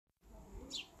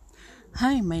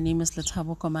Hi, my name is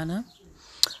Letabo Komana.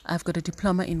 I've got a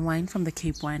diploma in wine from the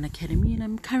Cape Wine Academy and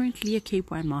I'm currently a Cape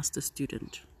Wine Master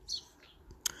student.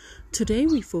 Today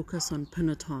we focus on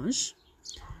Pinotage,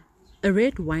 a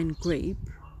red wine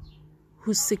grape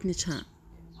whose signature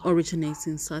originates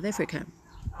in South Africa.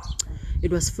 It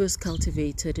was first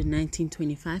cultivated in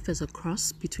 1925 as a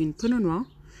cross between Pinot Noir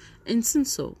and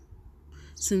Cinsault.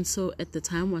 Cinsault at the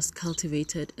time was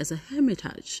cultivated as a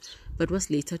Hermitage, but was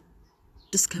later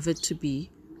discovered to be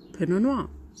Pinot Noir.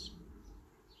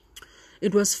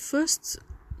 It was first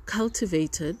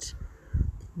cultivated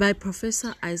by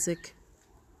Professor Isaac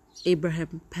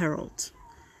Abraham Perrault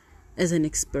as an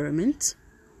experiment.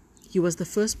 He was the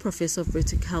first professor of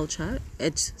viticulture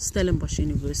at Stellenbosch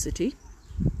University,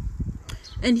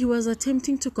 and he was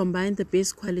attempting to combine the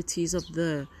best qualities of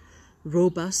the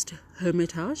robust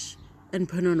Hermitage and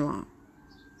Pinot Noir,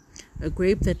 a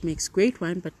grape that makes great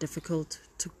wine but difficult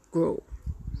to grow.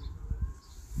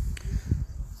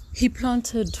 He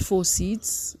planted 4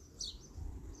 seeds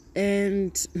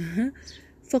and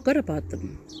forgot about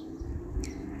them.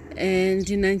 And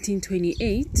in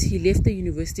 1928, he left the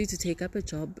university to take up a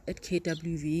job at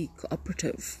KWV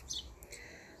Cooperative.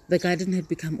 The garden had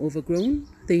become overgrown.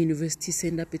 The university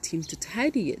sent up a team to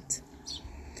tidy it.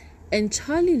 And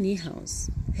Charlie Niehaus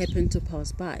happened to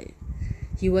pass by.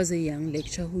 He was a young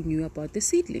lecturer who knew about the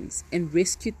seedlings and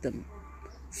rescued them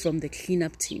from the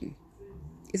cleanup team.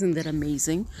 Isn't that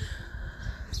amazing?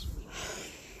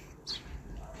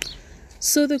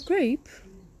 So the grape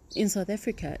in South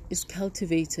Africa is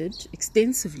cultivated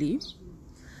extensively.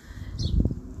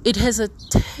 It has a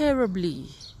terribly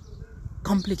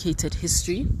complicated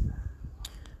history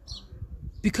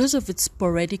because of its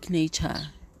sporadic nature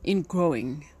in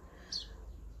growing.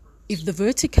 If the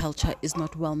viticulture is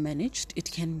not well managed, it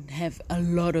can have a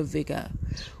lot of vigor,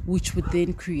 which would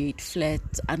then create flat,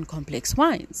 uncomplex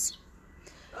wines.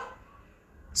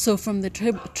 So from the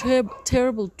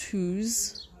terrible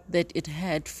twos that it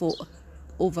had for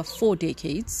over 4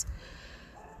 decades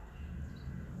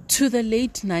to the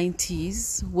late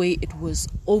 90s where it was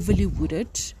overly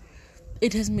wooded,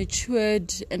 it has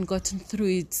matured and gotten through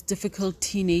its difficult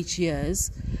teenage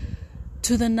years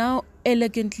to the now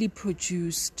elegantly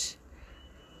produced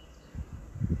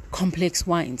complex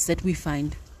wines that we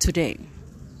find today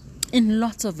in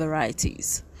lots of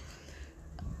varieties,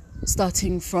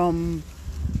 starting from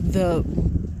the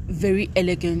very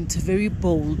elegant, very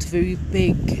bold, very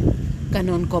big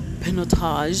Kanonko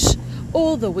Pinotage,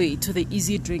 all the way to the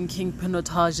easy drinking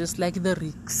Pinotages like the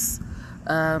Rix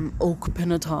Oak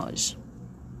Pinotage.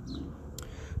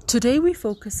 Today we're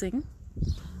focusing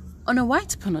on a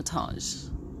white Pinotage,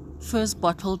 first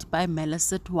bottled by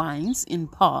Maliset Wines in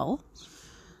Paarl,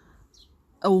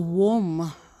 a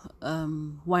warm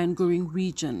wine growing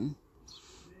region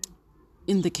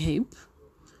in the Cape.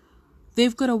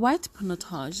 They've got a white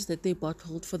Pinotage that they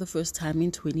bottled for the first time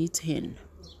in 2010.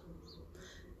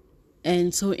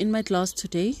 And so in my glass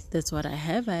today, that's what I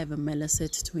have. I have a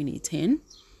Maliset 2010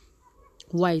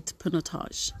 white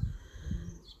Pinotage.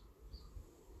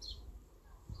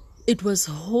 It was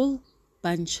whole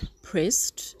bunch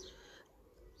pressed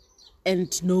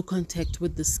and no contact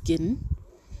with the skin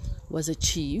was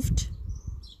achieved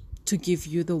to give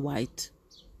you the white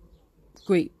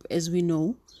grape. As we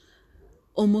know,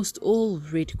 almost all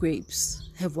red grapes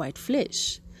have white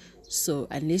flesh. So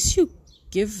unless you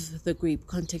give the grape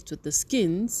contact with the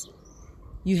skins,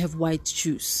 you have white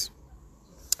juice.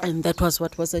 And that was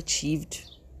what was achieved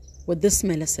with this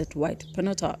Maliset white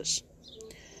Pinotage.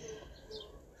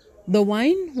 The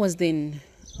wine was then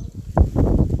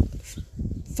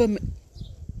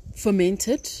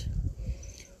fermented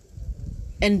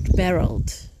and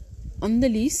barreled on the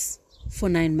lees for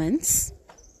 9 months,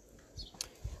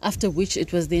 after which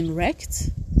it was then racked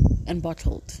and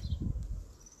bottled.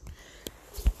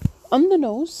 On the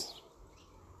nose,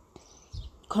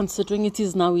 considering it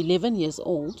is now 11 years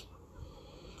old,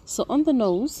 so on the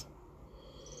nose,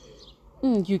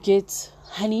 you get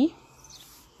honey,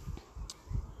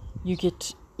 you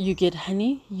get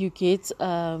honey, you get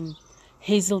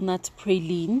hazelnut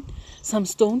praline, some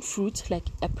stone fruit like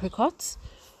apricots.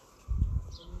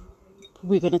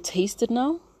 We're going to taste it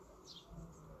now.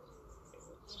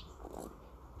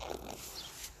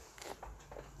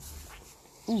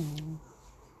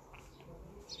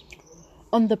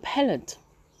 On the palate,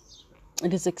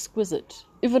 it is exquisite.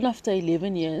 Even after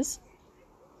 11 years,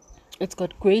 it's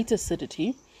got great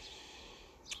acidity.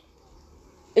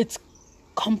 It's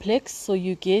complex, so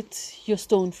you get your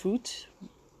stone fruit,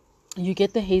 you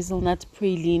get the hazelnut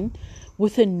praline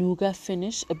with a nougat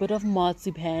finish, a bit of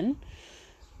marzipan.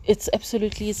 It's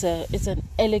an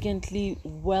elegantly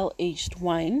well-aged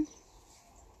wine.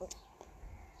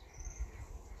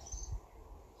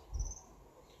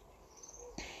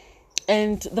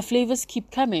 and the flavors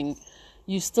keep coming.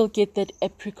 You still get that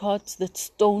apricot, that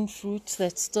stone fruit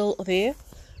that's still there.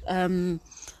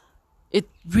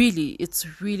 It's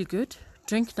really good.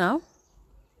 Drink now.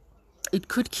 It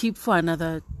could keep for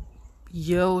another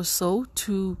year or so,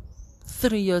 2-3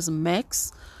 years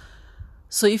max.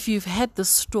 So if you've had this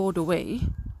stored away,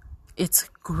 it's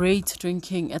great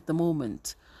drinking at the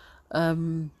moment.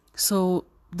 So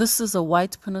this is a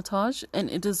white pinotage, and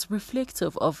it is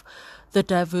reflective of the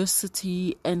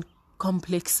diversity and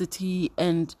complexity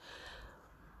and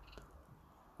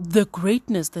the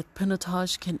greatness that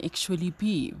pinotage can actually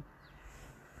be.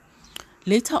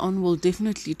 Later on, we'll be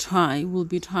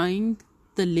trying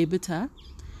the Lebita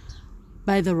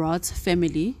by the Raad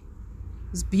family,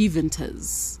 it's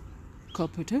Bevinters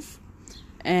Cooperative,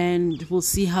 and we'll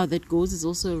see how that goes. It's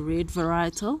also a red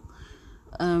varietal,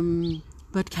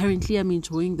 but currently I'm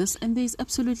enjoying this, and there's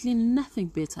absolutely nothing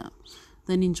better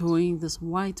than enjoying this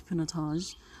white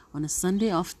pinotage on a Sunday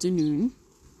afternoon,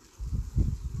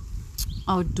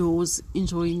 outdoors,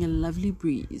 enjoying a lovely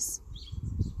breeze.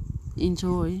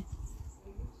 Enjoy.